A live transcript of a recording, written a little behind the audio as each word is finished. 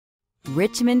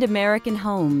Richmond American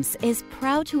Homes is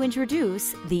proud to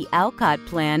introduce the Alcott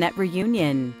plan at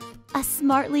Reunion. A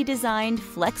smartly designed,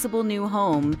 flexible new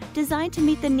home designed to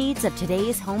meet the needs of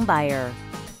today's homebuyer.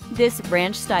 This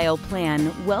ranch-style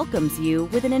plan welcomes you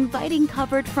with an inviting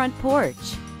covered front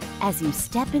porch. As you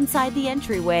step inside the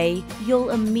entryway, you'll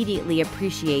immediately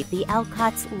appreciate the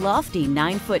Alcott's lofty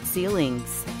 9-foot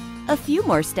ceilings. A few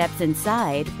more steps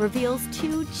inside reveals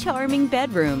 2 charming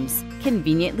bedrooms,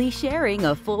 conveniently sharing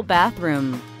a full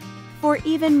bathroom. For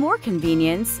even more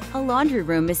convenience, a laundry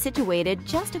room is situated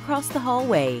just across the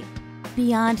hallway.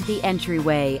 Beyond the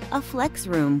entryway, a flex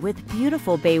room with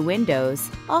beautiful bay windows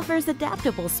offers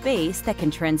adaptable space that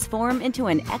can transform into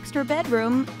an extra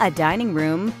bedroom, a dining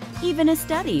room, even a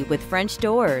study with French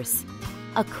doors.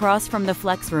 Across from the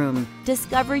flex room,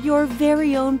 discover your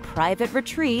very own private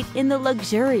retreat in the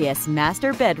luxurious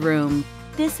master bedroom.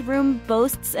 This room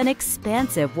boasts an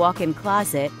expansive walk-in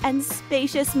closet and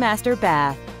spacious master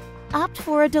bath. Opt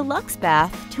for a deluxe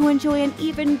bath to enjoy an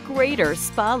even greater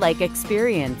spa-like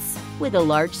experience, with a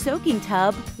large soaking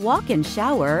tub, walk-in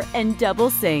shower, and double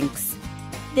sinks.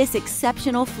 This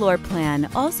exceptional floor plan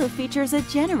also features a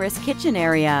generous kitchen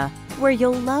area, where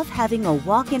you'll love having a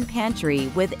walk-in pantry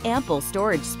with ample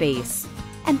storage space.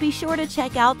 And be sure to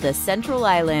check out the central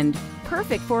island,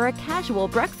 perfect for a casual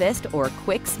breakfast or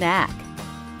quick snack.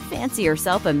 Fancy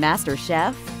yourself a master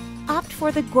chef? Opt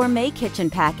for the gourmet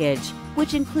kitchen package,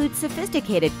 which includes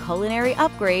sophisticated culinary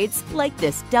upgrades like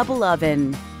this double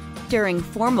oven. During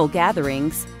formal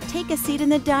gatherings, take a seat in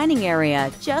the dining area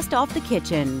just off the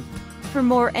kitchen. For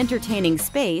more entertaining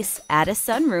space, add a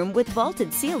sunroom with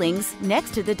vaulted ceilings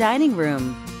next to the dining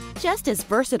room. Just as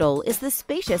versatile is the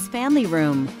spacious family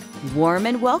room. Warm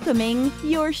and welcoming,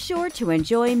 you're sure to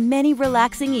enjoy many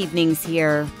relaxing evenings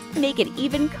here. Make it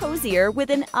even cozier with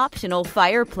an optional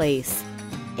fireplace.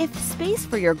 If space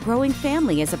for your growing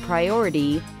family is a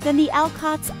priority, then the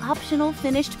Alcott's optional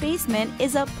finished basement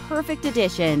is a perfect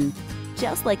addition.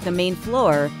 Just like the main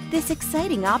floor, this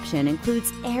exciting option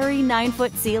includes airy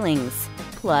 9-foot ceilings,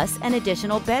 plus an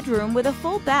additional bedroom with a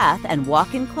full bath and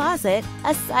walk-in closet,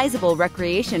 a sizable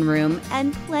recreation room,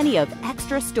 and plenty of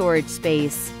extra storage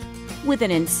space. With an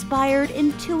inspired,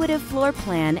 intuitive floor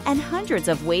plan and hundreds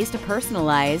of ways to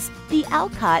personalize, the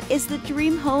Alcott is the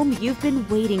dream home you've been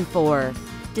waiting for.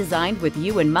 Designed with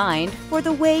you in mind for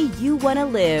the way you want to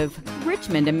live.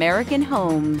 Richmond American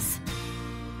Homes.